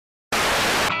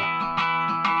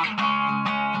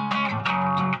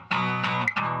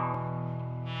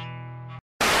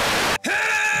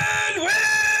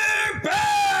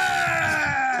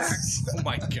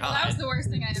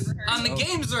on the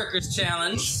Gamezurkers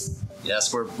challenge.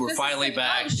 Yes, we're finally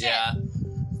back. Oh, yeah.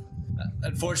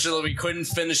 Unfortunately, we couldn't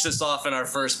finish this off in our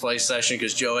first play session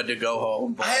because Joe had to go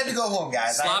home. I had to go home,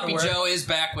 guys. Sloppy Joe is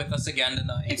back with us again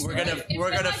tonight. We're gonna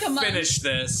like finish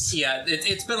this. Yeah,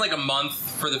 it's been like a month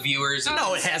for the viewers.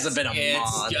 No, it hasn't been a month.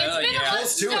 It's been a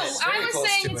month. No, I was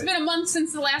saying it's been a month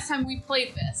since the last time we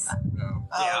played this. No.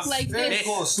 Yeah, like very this.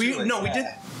 close. We to it, we did.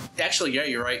 Actually, yeah,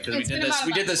 you're right because we It's did been this. about a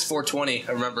We did month. this 420.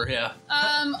 I remember. Yeah.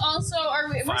 Also,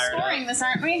 we're scoring this,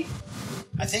 aren't we?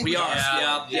 I think We are.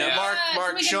 Yeah. Yeah. Mark,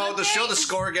 Can we get show an the update?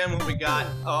 score again. What we got?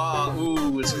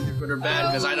 Oh, is it good or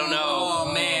bad? Because I don't know.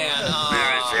 Oh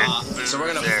man. So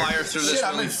we're gonna fire through this. Shit,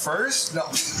 I'm really in first? No.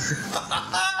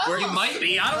 Where you might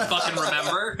be. I don't fucking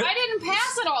remember. I didn't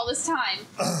pass it all this time.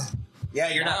 Yeah,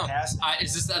 you're No. not passing.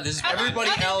 Is this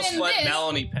Everybody Other else than but this-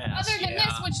 Melanie passed. Other than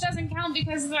this, which doesn't count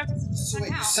because that doesn't So wait,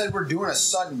 you count. said we're doing a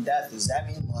sudden death. Does that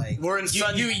mean like... We're in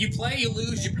sun. you play, you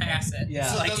lose, you pass it.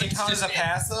 Yeah. So Like, it doesn't it's count just- as a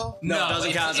pass, though? No, it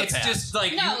doesn't count as a it's pass. just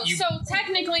like No, you so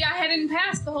technically I hadn't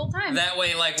passed the whole time. that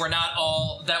way, like we're not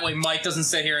all. That way, Mike doesn't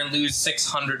sit here and lose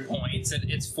 600 points.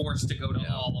 It's forced to go to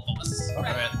all of us. All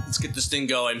right, let's get this thing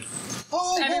going.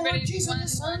 Oh, Everybody Lord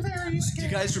Jesus, do one. I'm very Do you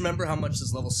scared. guys remember how much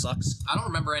this level sucks? I don't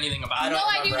remember anything about it. No,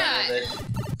 I do remember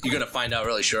not. You're gonna find out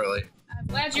really shortly. I'm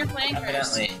glad you're playing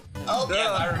first. Oh,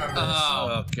 yeah, I remember this.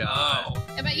 Oh god. Oh.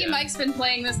 I bet you Mike's been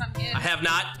playing this on kid. I have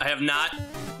not. I'm Not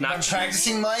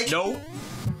practicing, Mike? Nope.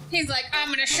 He's like, I'm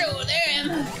gonna show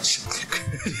them.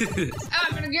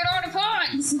 I'm gonna get all the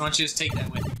points. Why don't you just take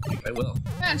that with you? I will.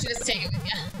 Why don't you just take it with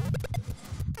you?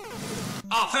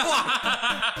 Oh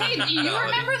fuck! Hey, do you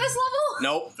remember this level?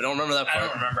 Nope. I don't remember that I part.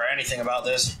 don't remember anything about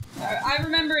this. I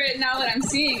remember it now that I'm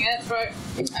seeing it, but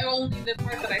I only the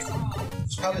part that I saw.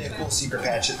 It's probably a cool secret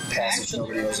passage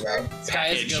nobody knows about. This guy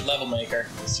is a good level maker.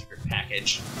 Secret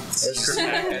package. Secret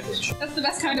package. That's the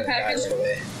best kind of package.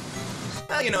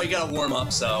 Well, you know, you gotta warm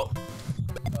up, so.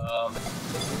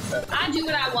 I do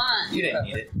what I want. You didn't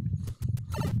need it.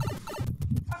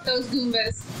 Fuck those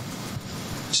Goombas.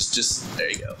 Just there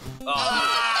you go.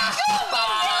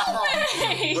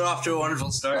 Hey! We're off to a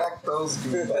wonderful start. Fuck those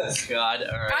Goombas. God,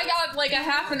 all right. I got like a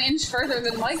half an inch further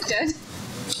than Mike did.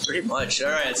 Pretty much.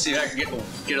 All right. Let's see if I can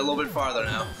get a little bit farther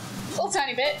now. A little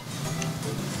tiny bit.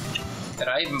 Did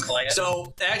I even play it?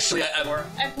 So actually,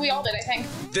 We all did, I think.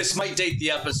 this might date the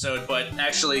episode, but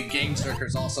actually,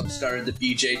 Gamezurkers also started the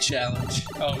BJ challenge.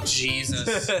 Oh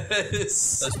Jesus!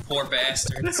 Those poor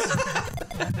bastards.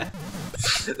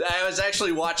 I was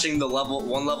actually watching the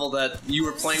one level that you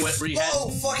were playing with, where you had. Oh,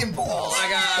 fucking balls! I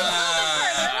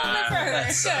got.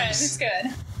 It's good. It's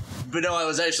good. But no, I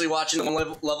was actually watching the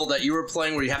one level that you were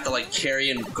playing, where you have to like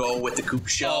carry and go with the coop Oh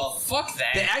shell. fuck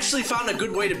that! They actually found a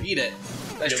good way to beat it.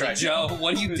 Nice try, Joe.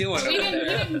 What are you doing? He over didn't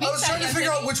there? beat I was that trying to yet, figure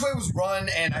did out he? which way was run,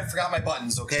 and I forgot my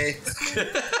buttons, okay?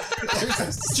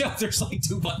 Joe, there's like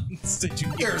 2 buttons. Did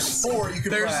you? There's 4 you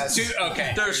can press. Two.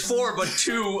 Okay. There's 4, but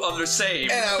 2 of the same.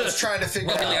 And I was trying to figure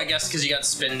Well, out. I guess because you got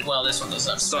spin. Well, this one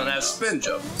doesn't have Don't have spin,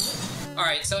 Joe. All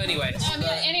right. So anyway.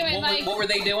 Anyway, Mike. What were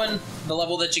they doing? The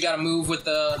level that you got to move with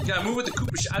the. You gotta move with the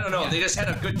Koopa. I don't know. Yeah. They just had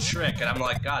a good trick, and I'm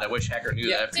like, God, I wish Hacker knew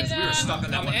that because we were stuck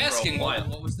in that I'm one asking. for a while.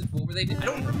 What were they doing? I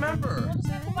don't remember. We'll just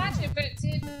have to watch it, but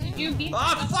did you beat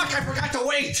Oh fuck! I forgot to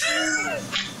wait.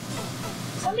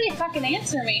 Somebody fucking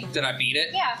answer me. Did I beat it?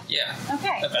 Yeah. Yeah.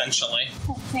 Okay. Eventually.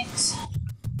 Oh, thanks.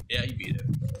 Yeah, you beat it.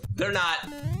 They're not.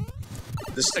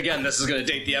 This again. This is gonna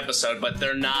date the episode, but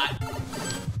they're not.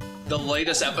 The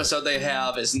latest episode they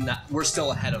have is not. We're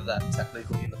still ahead of that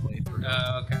technically in the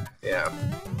playthrough. Okay. Yeah.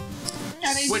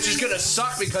 Which is gonna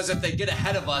suck because if they get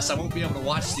ahead of us, I won't be able to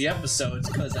watch the episodes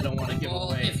because I don't want to give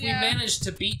Well, away. if we manage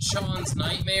to beat Sean's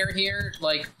nightmare here,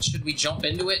 like, should we jump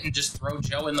into it and just throw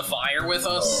Joe in the fire with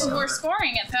us? We're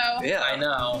scoring it though. Yeah, I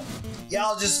know. Yeah,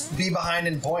 I'll just be behind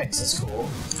in points. That's cool.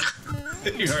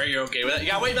 You're okay with that? You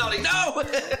gotta wait, Melody. No. Fuck!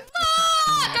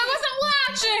 I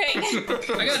wasn't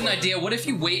watching. I got an idea. What if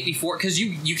you wait before? Because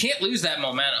you can't lose that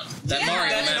momentum. That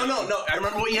Mario momentum. No. I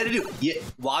remember what you had to do.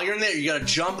 While you're in there, you gotta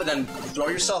jump and then throw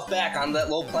yourself back onto that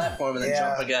little platform and then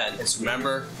jump again.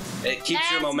 Remember? It keeps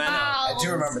your momentum. I do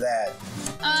remember that.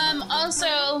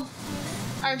 Also,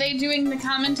 are they doing the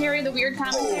commentary, the weird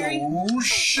commentary? Oh,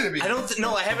 shit. I don't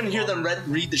know. I haven't heard them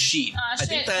read the sheet. Aw, I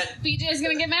think shit. that BJ's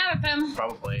gonna get mad at them.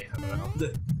 probably. I don't know.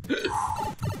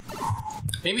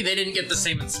 Maybe they didn't get the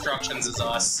same instructions as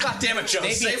us. God damn it, Joe!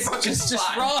 Maybe Say it's fucking just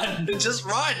spot. run. Just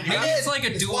run. Maybe it's like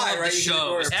a duel Y, of the right?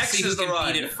 shows. X See who is the can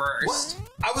run. beat it first.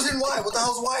 I was in Y. What the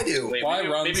hell's Y do? Wait, Y maybe,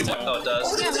 runs maybe now. what? Oh, it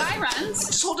does. Yeah, why runs?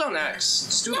 Just hold down X.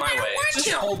 Just do it my way. Just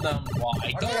hold down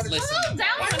Y. Don't listen Hold to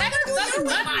down me. whatever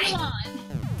button you want.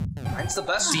 Mine's It's the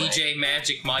best DJ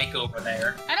Magic Mike over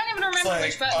there. I don't even remember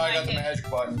which button I got the hit. magic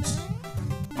buttons,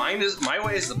 My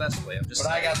way is the best way. I'm just.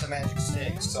 but I got the magic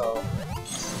stick, so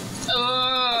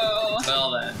Oh.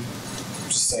 Well then.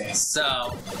 just saying.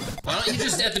 So, why don't you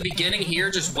just at the beginning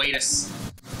here just wait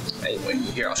Hey, wait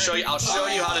here. I'll show you. I'll show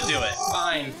you how to do it.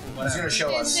 Fine. He's Whatever. gonna show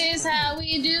This us. is how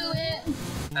we do it.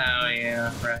 Oh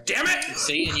yeah. Right. Damn it!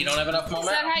 See, and you don't have enough Is that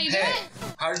momentum. how you do Hey,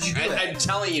 it? how did you do I'm that?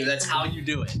 telling you, that's how you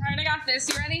do it. Alright, I got this.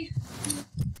 You ready?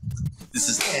 This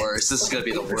is the worst. This is gonna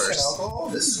be the 8% worst. alcohol.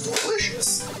 This is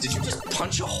delicious. Did you just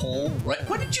punch a hole? Right?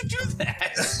 Why did you do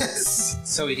that?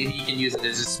 So he can use it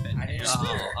as a spin. I need a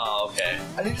spinner. Oh, okay.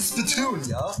 I need a spittoon,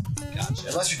 y'all. Gotcha.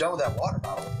 Unless you're done with that water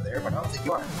bottle over there, but I don't think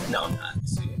you are. No, I'm not.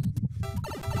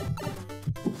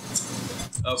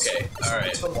 Okay, alright.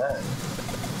 Until then.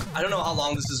 I don't know how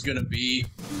long this is gonna be.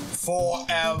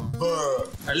 Forever.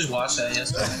 I just watched that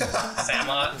yesterday.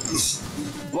 Sandlot.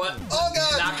 But Oh,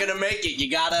 God. you're not gonna make it. You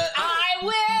gotta. I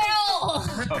will!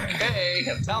 Okay,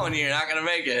 I'm telling you, you're not gonna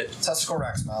make it. Testicle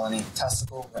Rex, Melanie.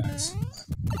 Testicle Rex.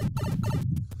 I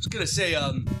was gonna say,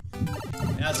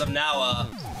 as of now,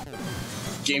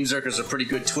 Gamezurkers are pretty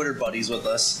good Twitter buddies with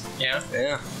us. Yeah.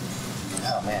 Yeah.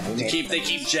 Oh man, we They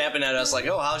keep jabbing at us like,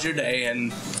 oh, how's your day?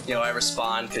 And I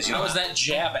respond because How was that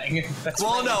jabbing? That's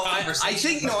Well, really no, I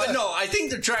conversation. think I think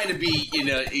they're trying to be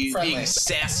Friendly. being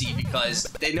sassy because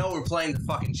they know we're playing the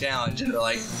fucking challenge and they're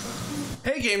like,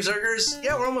 hey, Gamezurkers,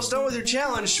 yeah, we're almost done with your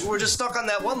challenge. We're just stuck on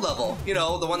that one level. You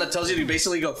know, the one that tells you to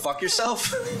basically go fuck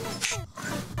yourself.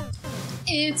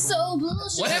 It's so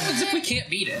bullshit. What happens if we can't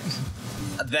beat it?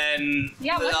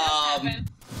 Yeah, what does happen?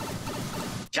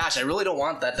 Gosh, I really don't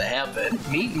want that to happen.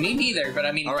 Me neither. But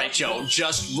I mean, All right, Joe,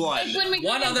 just one. Like when we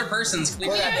One go- other person's. Well,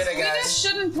 I did it, We guys. just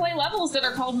shouldn't play levels that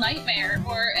are called Nightmare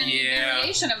or any Yeah.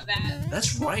 variation of that.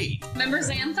 That's right. Remember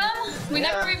Xanthem? We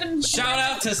Yeah. never even Shout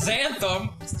out to Xanthem.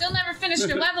 still never finished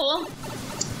your level.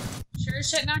 Sure as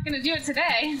shit not gonna do it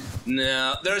today.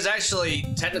 No, there's actually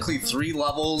technically 3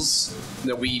 levels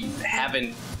that we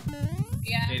haven't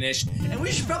Yeah. finished, and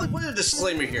we should probably put a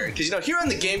disclaimer here because here on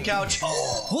the Game Couch,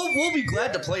 we'll be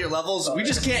glad to play your levels. We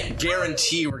just can't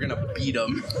guarantee we're gonna beat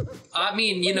them. I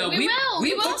mean, We will.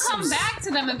 We will put come some- back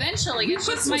to them eventually. It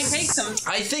just might take some.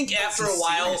 I think after a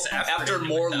while, serious effort after into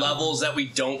more it, though. levels that we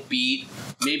don't beat,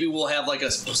 maybe we'll have like a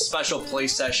special play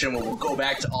session where we'll go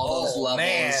back to all those Oh, levels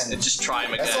man. and just try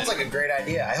them That again. sounds like a great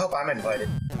idea. I hope I'm invited.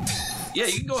 Yeah,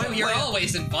 you can go ahead and You're play.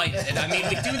 always invited. I mean,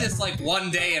 we do this like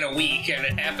one day in a week, and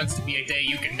it happens to be a day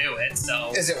you can do it.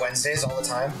 So Is it Wednesdays all the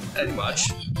time? Pretty much.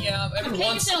 yeah, every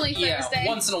once Occasionally Thursday.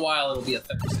 once in a while it'll be a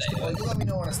Thursday. Well, you let me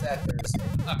know when it's that Thursday.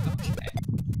 Okay.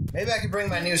 Maybe I could bring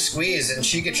my new squeeze and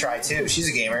she could try too. She's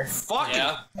a gamer. Fuck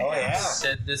Yeah. Oh yeah.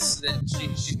 Said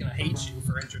she's gonna hate you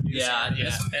for introducing Yeah, her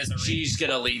yeah. as a She's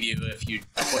gonna leave you if you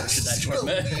put her to that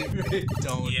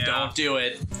tournament. Yeah. Don't do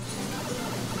it.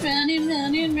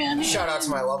 Running. Shout out to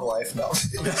my love life. No.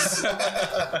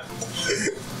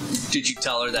 Did you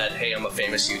tell her that, hey, I'm a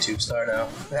famous YouTube star now?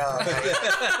 No.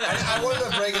 I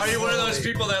wanted to break it. Are you one of those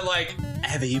slowly. people that like, I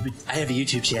have a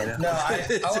YouTube channel? No, I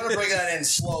want to break that in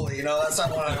slowly. You know, that's not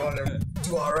what I want to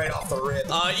do right off the rip.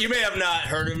 You may have not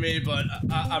heard of me, but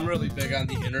I'm really big on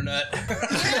the internet.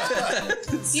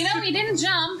 You know, he didn't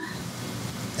jump.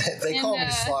 They call me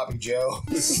and, Sloppy Joe.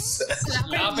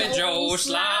 Sloppy Joe,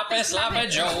 sloppy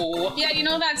Joe. Yeah, you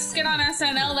know that skit on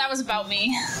SNL? That was about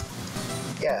me.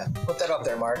 Yeah, put that up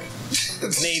there, Mark.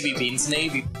 Navy beans,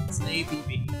 navy beans, navy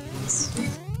beans.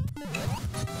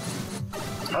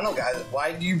 I don't know, guys.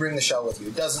 Why do you bring the shell with you?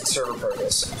 It doesn't serve a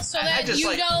purpose. So that just, you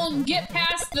like- don't get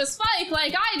past the spike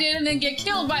like I did and then get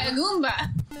killed by a Goomba.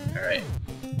 All right.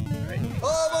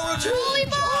 Oh, Holy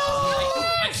balls!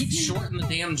 I keep shorting the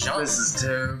damn jump. This is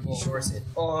terrible.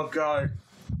 Oh god.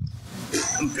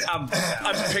 I'm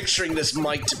picturing this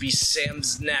mic to be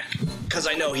Sam's neck because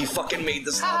I know he fucking made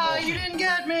this level. you didn't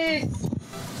get me.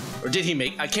 Or did he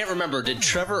make? I can't remember. Did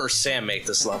Trevor or Sam make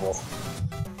this level?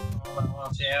 Why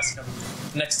don't you ask them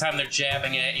next time they're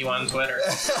jabbing at you on Twitter?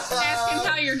 Ask him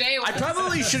how your day was. I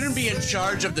probably shouldn't be in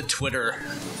charge of the Twitter.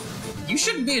 You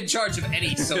shouldn't be in charge of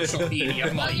any social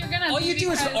media, Mike. you're gonna All you be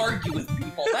do is because- argue with people.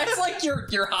 That's like your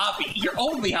hobby, your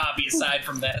only hobby aside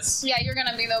from this. Yeah, you're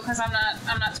gonna be though, because I'm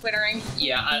not twittering.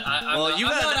 Yeah, I'm Well, not, you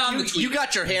I'm not on the got tweet. you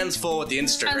got your hands full with the I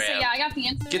was Instagram. say, yeah, I got the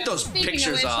Instagram. Get those Speaking pictures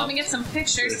of which, up. let me get some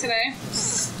pictures today.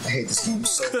 I hate this game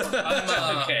so much.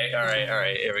 Okay, all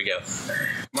right, here we go.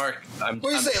 Mark, What do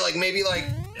you say? Like maybe like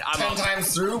I'm 10 up.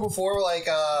 times through before like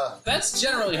That's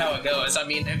generally how it goes. I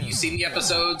mean, have you seen the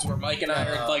episodes where Mike and I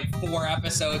are like 4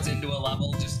 episodes into a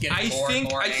level, just getting more and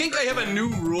more I think I angry? have a new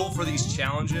rule for these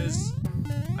challenges.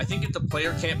 I think if the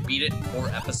player can't beat it in 4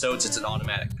 episodes, it's an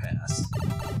automatic pass.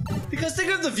 Because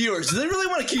think of the viewers. Do they really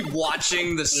want to keep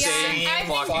watching the same I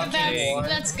fucking think thing?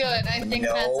 that's good. I think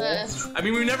that's I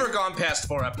mean, we've never gone past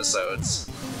 4 episodes.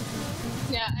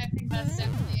 yeah, I think that's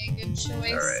definitely a good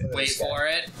choice. All right. Wait for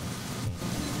it.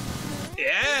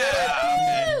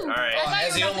 Yeah! Woo! Alright. I thought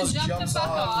As he you were about almost to jump the jumps fuck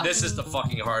off. off. This is the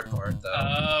fucking hard part, though.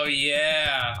 Oh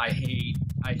yeah. I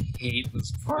hate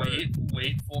this part.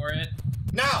 Wait for it.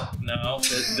 Now! No.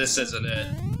 This isn't it.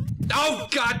 Oh,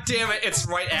 god damn it! It's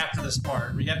right after this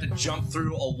part. We have to jump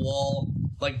through a wall,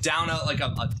 like down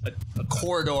a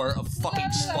corridor of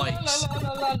fucking spikes.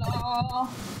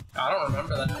 I don't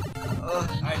remember that.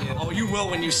 I did. Oh, you will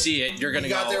when you see it. You're gonna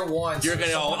You got go. there once. You're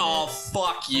gonna go. Oh,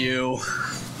 fuck you.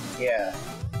 Yeah.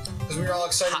 Because we were all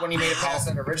excited when you made it past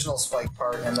that original spike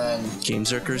part, and then...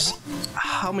 Gamezurkers,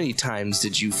 how many times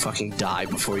did you fucking die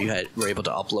before you were able to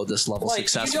upload this level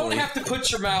successfully? You don't have to put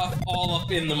your mouth all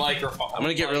up in the microphone. I'm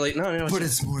gonna get really no. But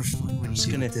it's more fun when you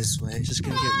do it this way. Just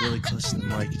gonna get really close to the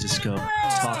mic. Just go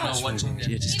talk. know what you did.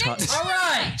 Yeah, just talk. All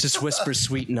right. Just whisper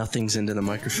sweet nothings into the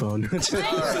microphone. Shut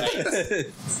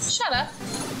up.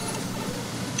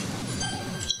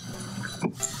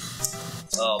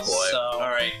 Oh boy! So- All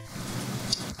right,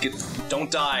 don't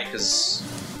die, because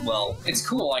well, It's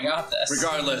cool. I got this.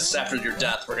 regardless, after your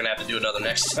death, we're gonna have to do another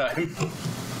next time.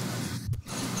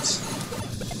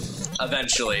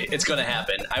 Eventually, it's gonna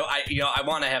happen. I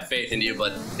want to have faith in you,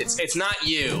 but it's not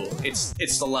you.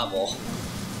 It's the level.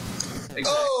 Exactly.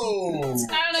 Oh!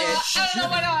 I don't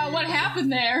know what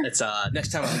happened there. It's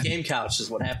next time on the game couch is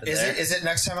what happened there. Is it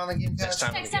next time on the game couch? Next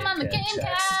time Next time on the game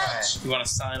couch. You want to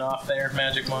sign off there,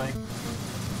 Magic Mike?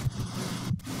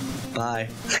 Bye.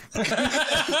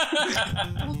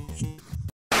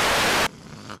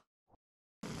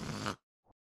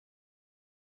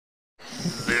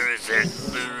 Loser,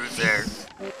 loser.